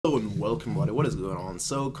Hello and welcome, everybody. What is going on?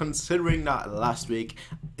 So, considering that last week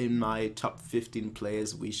in my top 15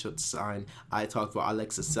 players we should sign, I talked about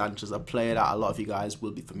Alexis Sanchez, a player that a lot of you guys will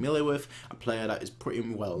be familiar with, a player that is pretty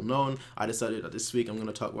well known. I decided that this week I'm going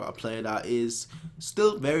to talk about a player that is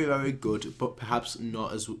still very, very good, but perhaps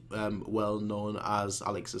not as well known as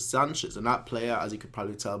Alexis Sanchez. And that player, as you could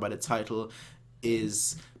probably tell by the title,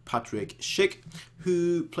 is Patrik Schick,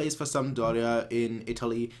 who plays for Sampdoria in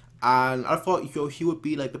Italy. And I thought he would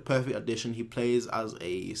be like the perfect addition. He plays as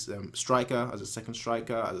a striker, as a second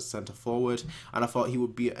striker, as a centre forward, and I thought he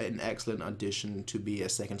would be an excellent addition to be a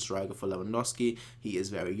second striker for Lewandowski. He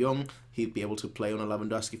is very young. He'd be able to play on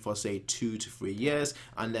Lewandowski for say 2 to 3 years,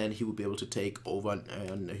 and then he would be able to take over,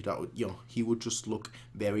 and that would, he would just look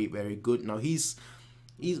very, very good. Now he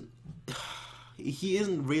isn't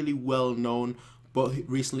really well known, but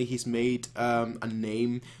recently he's made a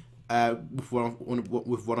name. With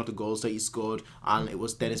one of the goals that he scored, and it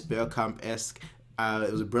was Dennis Bergkamp-esque.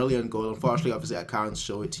 It was a brilliant goal. Unfortunately, obviously, I can't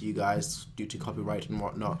show it to you guys due to copyright and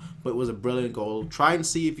whatnot, but it was a brilliant goal. Try and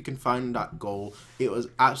see if you can find that goal. It was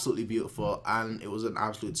absolutely beautiful, and it was an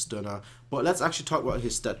absolute stunner. But let's actually talk about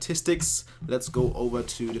his statistics. Let's go over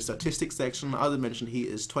to the statistics section. As I mentioned, he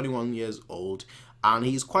is 21 years old, and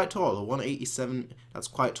he's quite tall, 187. That's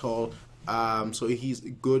quite tall. So he's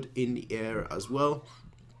good in the air as well.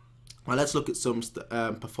 Well, let's look at some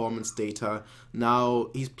performance data. Now,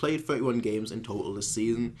 he's played 31 games in total this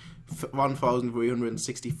season,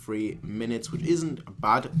 1,363 minutes, which isn't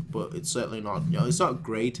bad, but it's certainly not, it's not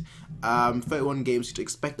great. 31 games, you'd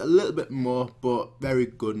expect a little bit more, but very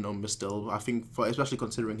good numbers still. I think, especially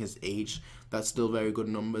considering his age, that's still very good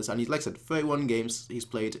numbers. And he's, like I said, 31 games, he's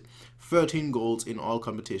played 13 goals in all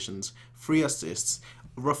competitions, 3 assists,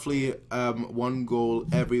 roughly 1 goal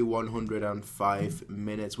every 105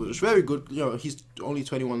 minutes, which is very good. He's only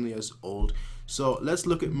 21 years old. So let's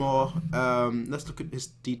look at more. Let's look at his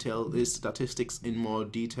statistics in more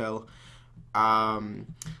detail.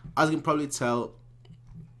 As you can probably tell,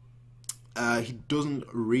 he doesn't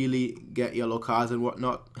really get yellow cards and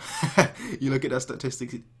whatnot. You look at that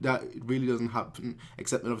statistics, that really doesn't happen,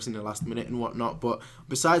 except obviously in the last minute and whatnot. But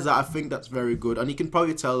besides that, I think that's very good. And you can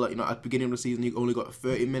probably tell that, at the beginning of the season, he only got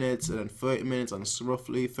 30 minutes, and then 30 minutes, and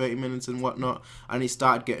roughly 30 minutes and whatnot. And he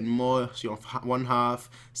started getting more, one half,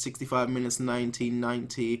 65 minutes, 90,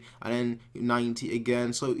 90, and then 90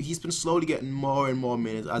 again. So he's been slowly getting more and more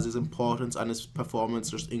minutes as his importance and his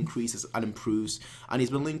performance just increases and improves. And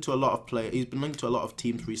he's been linked to a lot of players. He's been linked to a lot of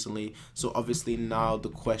teams recently, so obviously now the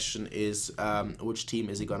question is, which team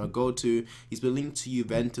is he gonna go to? He's been linked to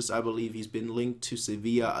Juventus, I believe. He's been linked to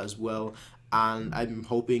Sevilla as well, and I'm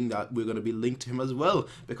hoping that we're gonna be linked to him as well,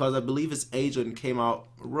 because I believe his agent came out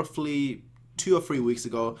roughly 2 or 3 weeks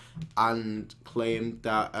ago and claimed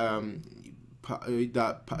that it would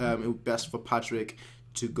be best for Patrik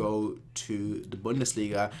to go to the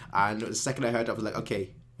Bundesliga. And the second I heard that, I was like,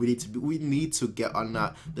 okay, we need to get on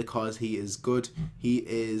that, because he is good. He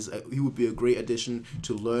would be a great addition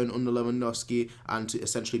to learn under Lewandowski and to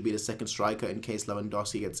essentially be the second striker in case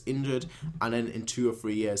Lewandowski gets injured. And then in 2 or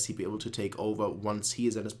 3 years, he'd be able to take over once he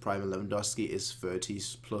is in his prime and Lewandowski is 30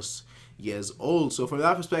 plus years old. So from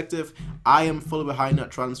that perspective, I am fully behind that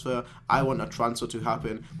transfer. I want that transfer to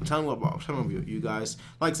happen. But tell me about you guys.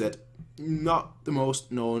 Like I said, not the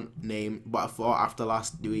most known name, but I thought after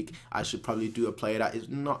last week I should probably do a player that is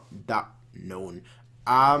not that known.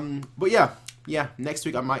 But yeah, next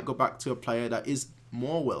week I might go back to a player that is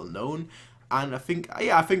more well known, and I think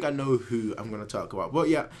I know who I'm going to talk about. But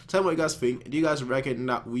yeah, tell me what you guys think. Do you guys reckon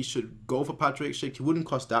that we should go for Patrik Schick? He wouldn't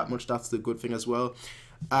cost that much. That's the good thing as well.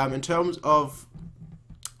 In terms of,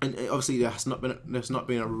 and obviously there's not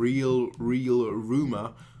been a real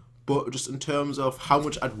rumor, but just in terms of how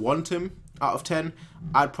much I'd want him out of 10,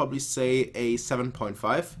 I'd probably say a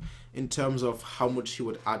 7.5. In terms of how much he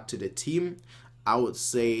would add to the team, I would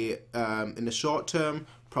say in the short term,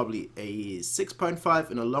 probably a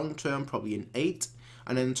 6.5. In the long term, probably an 8.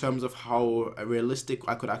 And then in terms of how realistic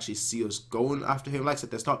I could actually see us going after him, like I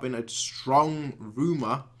said, there's not been a strong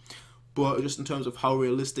rumor, but just in terms of how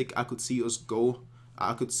realistic I could see us go,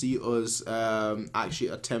 I could see us actually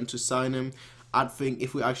attempt to sign him. I think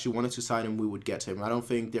if we actually wanted to sign him, we would get him. I don't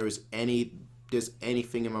think there's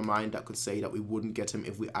anything in my mind that could say that we wouldn't get him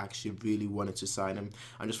if we actually really wanted to sign him.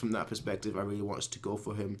 And just from that perspective, I really want us to go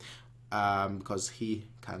for him, because he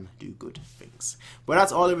can do good things. But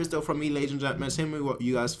that's all there is though from me, ladies and gentlemen. Tell me what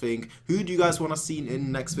you guys think. Who do you guys want to see in the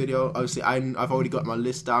next video? Obviously, I've already got my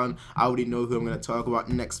list down. I already know who I'm going to talk about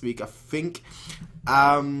next week, I think.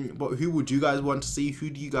 But who would you guys want to see? Who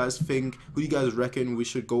do you guys think? Who do you guys reckon we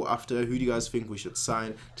should go after? Who do you guys think we should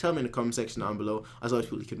sign? Tell me in the comment section down below. As always,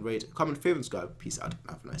 people, you can rate, comment, favorite, subscribe. Peace out.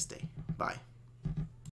 Have a nice day. Bye.